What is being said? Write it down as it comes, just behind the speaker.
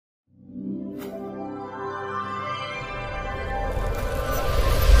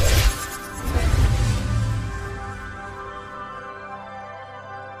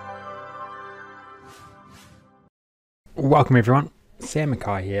Welcome everyone, Sam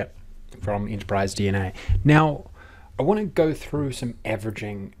Mackay here from Enterprise DNA. Now, I want to go through some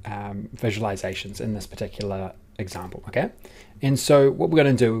averaging visualizations in this particular example, okay? And so what we're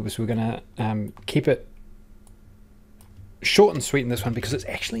going to do is we're going to keep it short and sweet in this one because it's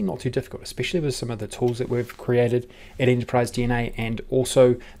actually not too difficult, especially with some of the tools that we've created at Enterprise DNA and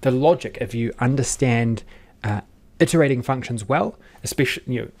also the logic. If you understand iterating functions well,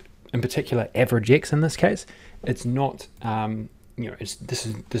 especially, in particular AVERAGEX in this case, it's not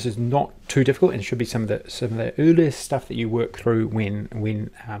this is not too difficult, and it should be some of the earliest stuff that you work through when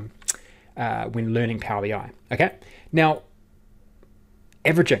learning Power BI. Okay, now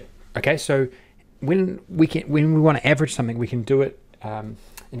averaging. Okay, so when we want to average something, we can do it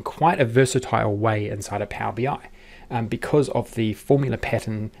in quite a versatile way inside of Power BI. Because of the formula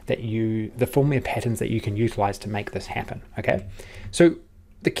patterns that you can utilize to make this happen. Okay, so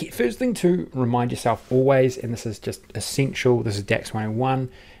the first thing to remind yourself always, and this is just essential, this is DAX 101,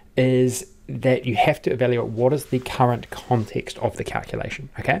 is that you have to evaluate what is the current context of the calculation.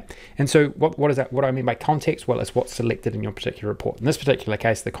 Okay, and so what is that? What do I mean by context? Well, it's what's selected in your particular report. In this particular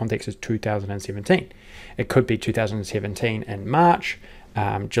case, the context is 2017. It could be 2017 in March,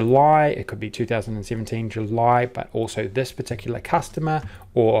 July, it could be 2017 July, but also this particular customer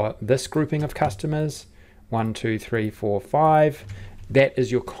or this grouping of customers, 1, 2, 3, 4, 5. That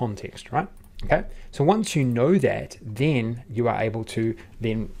is your context, right? Okay, so once you know that, then you are able to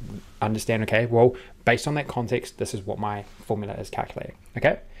then understand, okay, well, based on that context, this is what my formula is calculating.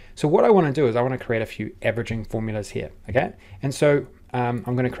 Okay, so what I want to do is I want to create a few averaging formulas here. Okay, and so I'm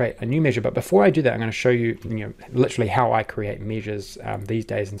going to create a new measure, but before I do that, I'm going to show you, literally how I create measures these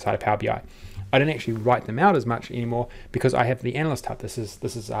days inside of Power BI. I don't actually write them out as much anymore because I have the Analyst Hub. This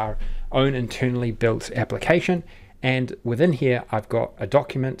is our own internally built application. And within here, I've got a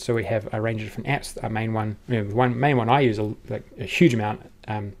document. So we have a range of different apps. Our main one, the main one I use a huge amount.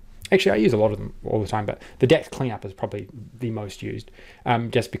 Actually, I use a lot of them all the time, but the DAX cleanup is probably the most used,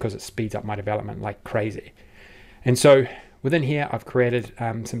 just because it speeds up my development like crazy. And so within here, I've created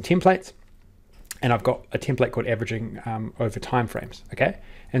some templates, and I've got a template called averaging over time frames. Okay,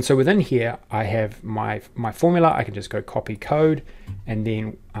 and so within here, I have my formula. I can just go copy code, and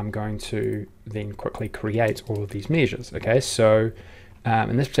then I'm going to then quickly create all of these measures. Okay, so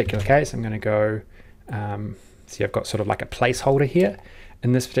in this particular case, I'm going to go, see, I've got sort of like a placeholder here.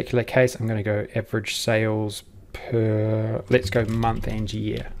 In this particular case, I'm going to go average sales per, let's go month and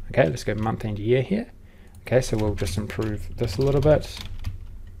year. Okay, let's go month and year here. Okay, so we'll just improve this a little bit.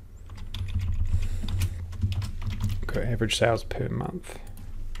 Go average sales per month.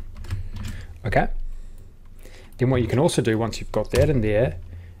 Okay, then what you can also do once you've got that in there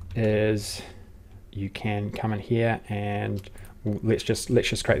is you can come in here and let's just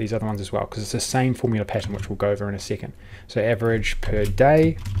create these other ones as well, because it's the same formula pattern, which we'll go over in a second. So average per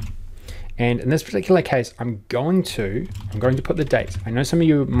day, and in this particular case, I'm going to put the dates. I know some of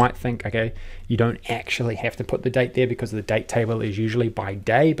you might think, okay, you don't actually have to put the date there because the date table is usually by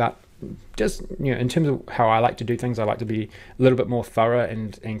day, but just, in terms of how I like to do things, I like to be a little bit more thorough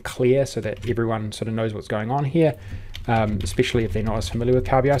and clear so that everyone sort of knows what's going on here, especially if they're not as familiar with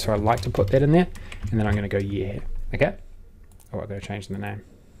Power BI. So I like to put that in there, and then I'm going to go year here. Okay, I'm going to change the name.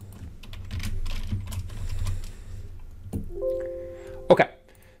 Okay,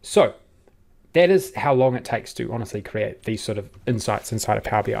 so that is how long it takes to honestly create these sort of insights inside of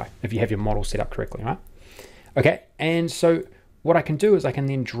Power BI if you have your model set up correctly, right? Okay, and so what I can do is I can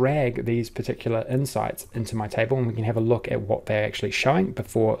then drag these particular insights into my table, and we can have a look at what they're actually showing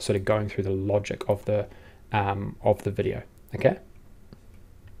before sort of going through the logic of the video. Okay,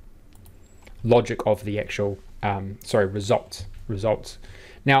 logic of the actual results.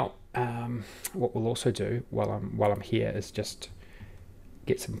 Now, what we'll also do while I'm here is just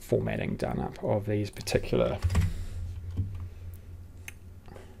get some formatting done up of these particular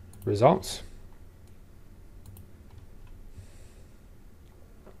results.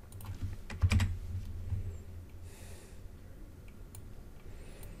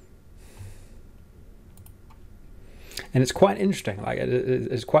 And it's quite interesting, like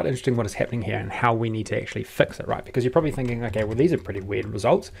it's quite interesting what is happening here and how we need to actually fix it, right? Because you're probably thinking, okay, well, these are pretty weird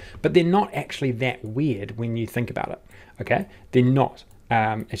results, but they're not actually that weird when you think about it, okay? They're not.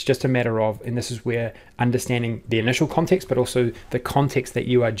 It's just a matter of, and this is where understanding the initial context, but also the context that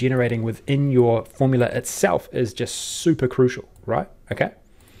you are generating within your formula itself is just super crucial, right? Okay.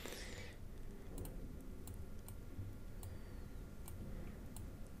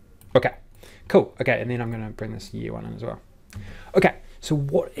 Okay. Cool. Okay, and then I'm going to bring this year one in as well. Okay, so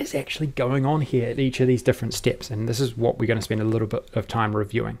what is actually going on here at each of these different steps? And this is what we're going to spend a little bit of time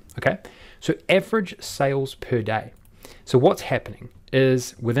reviewing. Okay, so average sales per day. So what's happening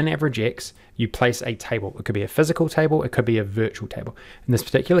is within AVERAGEX, you place a table. It could be a physical table, it could be a virtual table. In this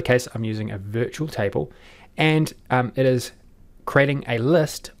particular case, I'm using a virtual table, and it is creating a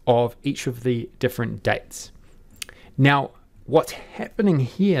list of each of the different dates. Now, what's happening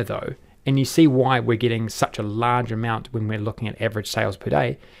here though, and you see why we're getting such a large amount when we're looking at average sales per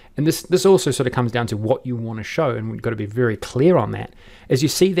day, and this also sort of comes down to what you want to show, and we've got to be very clear on that, is you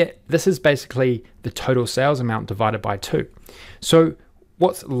see that this is basically the total sales amount divided by 2. So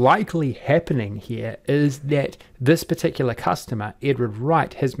what's likely happening here is that this particular customer, Edward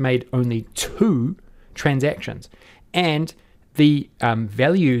Wright, has made only 2 transactions, and the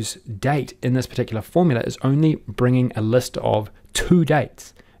values date in this particular formula is only bringing a list of 2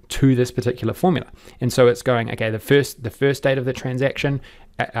 dates to this particular formula. And so it's going, okay, the first date of the transaction,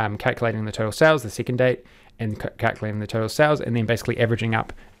 calculating the total sales, the second date, and calculating the total sales, and then basically averaging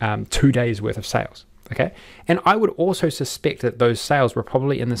up 2 days worth of sales. Okay, and I would also suspect that those sales were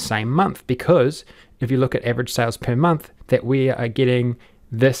probably in the same month, because if you look at average sales per month, that we are getting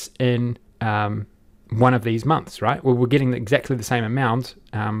this in one of these months, right? Well, we're getting exactly the same amount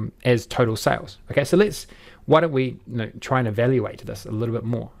as total sales. Okay, so why don't we try and evaluate this a little bit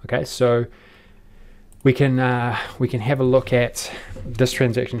more? Okay, so we can have a look at this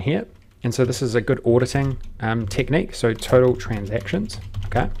transaction here, and so this is a good auditing technique. So total transactions,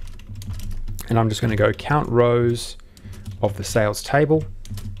 okay, and I'm just going to go count rows of the sales table,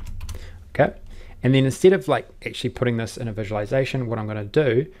 okay, and then instead of like actually putting this in a visualization, what I'm going to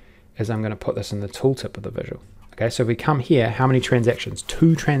do is I'm going to put this in the tooltip of the visual. Okay, so if we come here, how many transactions?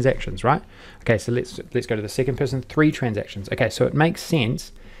 2 transactions, right? Okay, so let's go to the second person, 3 transactions. Okay, so it makes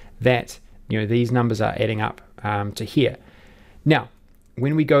sense that these numbers are adding up to here. Now,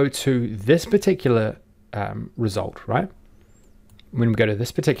 when we go to this particular result, right? When we go to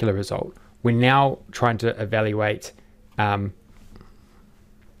this particular result, we're now trying to evaluate how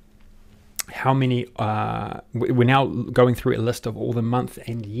many, we're now going through a list of all the months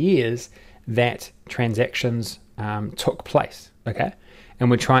and years that transactions took place, okay? And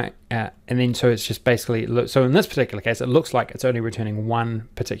we're trying, and then so it's just basically, so in this particular case, it looks like it's only returning one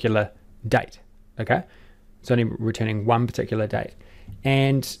particular date, okay? It's only returning one particular date.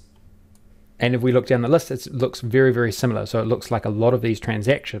 And if we look down the list, it looks very, very similar. So it looks like a lot of these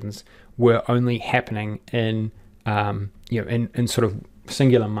transactions were only happening in, in sort of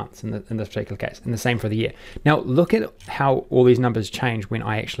singular months in this particular case, and the same for the year. Now look at how all these numbers change when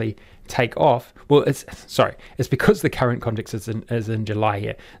I actually take off. Well, it's because the current context is in July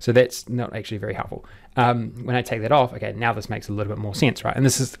here, so that's not actually very helpful. When I take that off, okay, now this makes a little bit more sense, right? And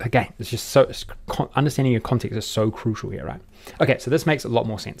this is, again, it's just understanding your context is so crucial here, right? Okay, so this makes a lot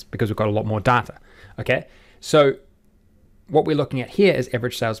more sense because we've got a lot more data. Okay, so what we're looking at here is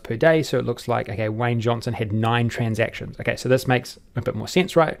average sales per day. So it looks like, okay, Wayne Johnson had 9 transactions. Okay, so this makes a bit more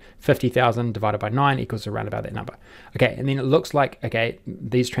sense, right? 50,000 divided by 9 equals around about that number. Okay, and then it looks like, okay,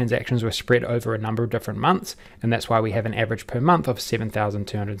 these transactions were spread over a number of different months, and that's why we have an average per month of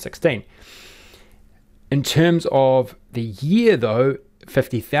 7,216. In terms of the year though,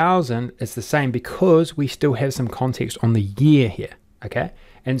 50,000 is the same because we still have some context on the year here, okay?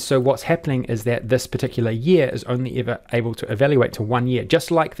 And so what's happening is that this particular year is only ever able to evaluate to 1 year, just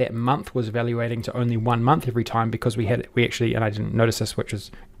like that month was evaluating to only 1 month every time, because we actually, and I didn't notice this, which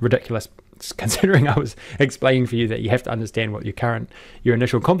is ridiculous considering I was explaining for you that you have to understand what your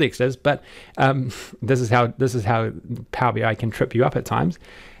initial context is, but this is how Power BI can trip you up at times.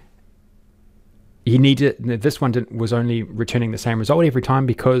 You need to, this one was only returning the same result every time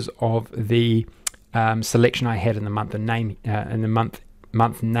because of the selection I had in the month and name, in the month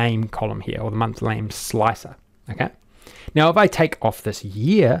name column here, or the month name slicer. Okay, now if I take off this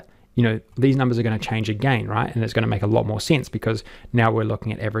year, these numbers are going to change again, right? And it's going to make a lot more sense because now we're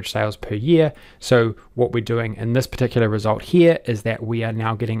looking at average sales per year. So what we're doing in this particular result here is that we are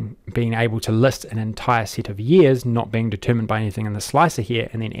now being able to list an entire set of years, not being determined by anything in the slicer here,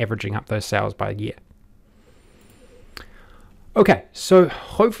 and then averaging up those sales by year. Okay, so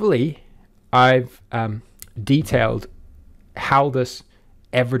hopefully I've detailed how this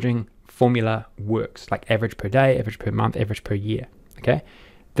averaging formula works, like average per day, average per month, average per year. Okay,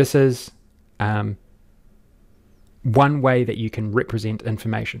 this is one way that you can represent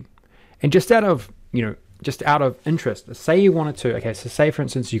information. And just out of interest, say you wanted to, okay, so say for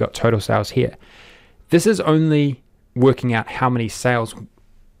instance you got total sales here. This is only working out how many sales,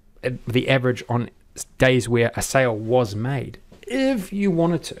 the average on days where a sale was made. If you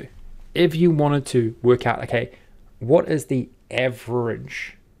wanted to work out, okay, what is the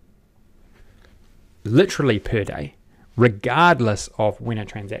average literally per day, regardless of when a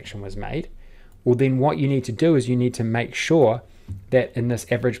transaction was made, Well, then what you need to do is you need to make sure that in this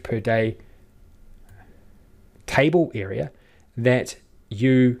average per day table area, that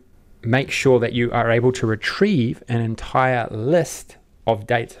you make sure that you are able to retrieve an entire list of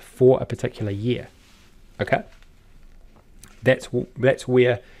dates for a particular year. Okay, that's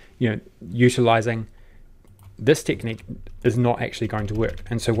where, you know, utilizing this technique is not actually going to work.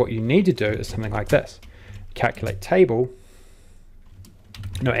 And so what you need to do is something like this: calculate table.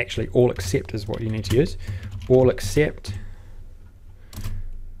 No, actually, all except is what you need to use. All except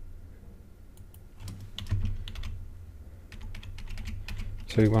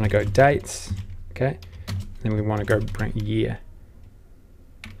so we want to go dates, okay? Then we want to go bring year.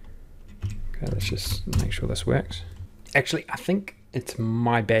 Okay, let's just make sure this works. Actually, I think it's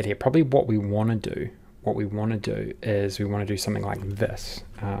my bad here. Probably what we want to do is we want to do something like this.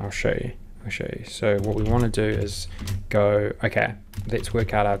 I'll show you. So what we want to do is go, okay, let's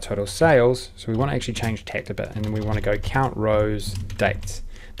work out our total sales. So we want to actually change tact a bit, and then we want to go count rows, dates.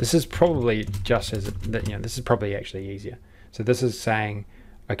 This is probably just as, you know, this is probably actually easier. So this is saying,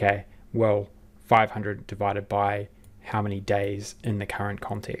 okay, well, 500 divided by how many days in the current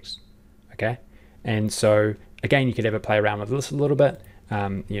context, okay? And so again, you could ever play around with this a little bit,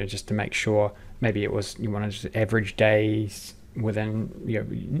 you know, just to make sure. Maybe it was, you want to just average days within, you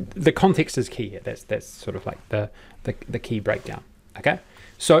know, the context is key here. That's sort of like the key breakdown. Okay,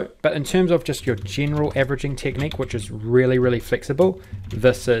 so but in terms of just your general averaging technique, which is really, really flexible,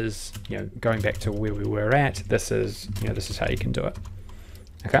 this is, you know, going back to where we were at, this is, you know, this is how you can do it.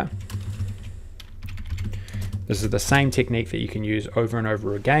 Okay, this is the same technique that you can use over and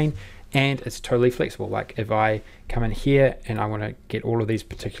over again, and it's totally flexible. Like if I come in here and I want to get all of these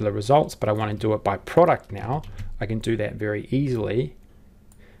particular results, but I want to do it by product now, I can do that very easily.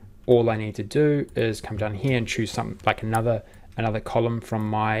 All I need to do is come down here and choose something like another column from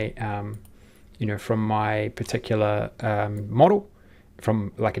my you know, from my particular model,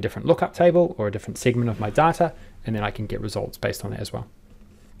 from like a different lookup table or a different segment of my data, and then I can get results based on that as well.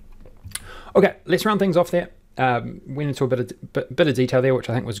 Okay, let's round things off there. Went into a bit of detail there, which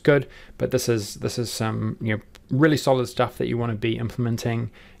I think was good, but this is some, you know, really solid stuff that you want to be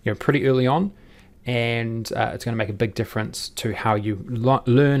implementing, you know, pretty early on, and it's going to make a big difference to how you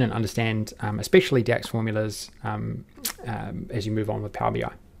learn and understand, especially DAX formulas, as you move on with Power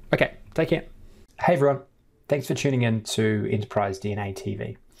BI. Okay, take care. Hey everyone, thanks for tuning in to Enterprise DNA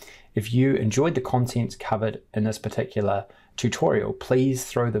TV. If you enjoyed the content covered in this particular tutorial, please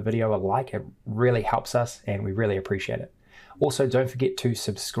throw the video a like. It really helps us and we really appreciate it. Also, don't forget to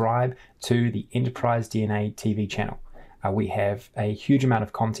subscribe to the Enterprise DNA TV channel. We have a huge amount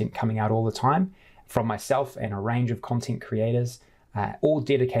of content coming out all the time from myself and a range of content creators, all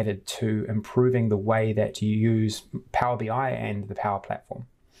dedicated to improving the way that you use Power BI and the Power Platform.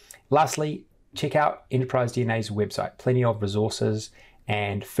 Lastly, check out Enterprise DNA's website. Plenty of resources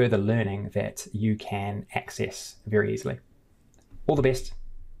and further learning that you can access very easily. All the best.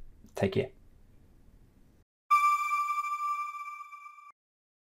 Take care.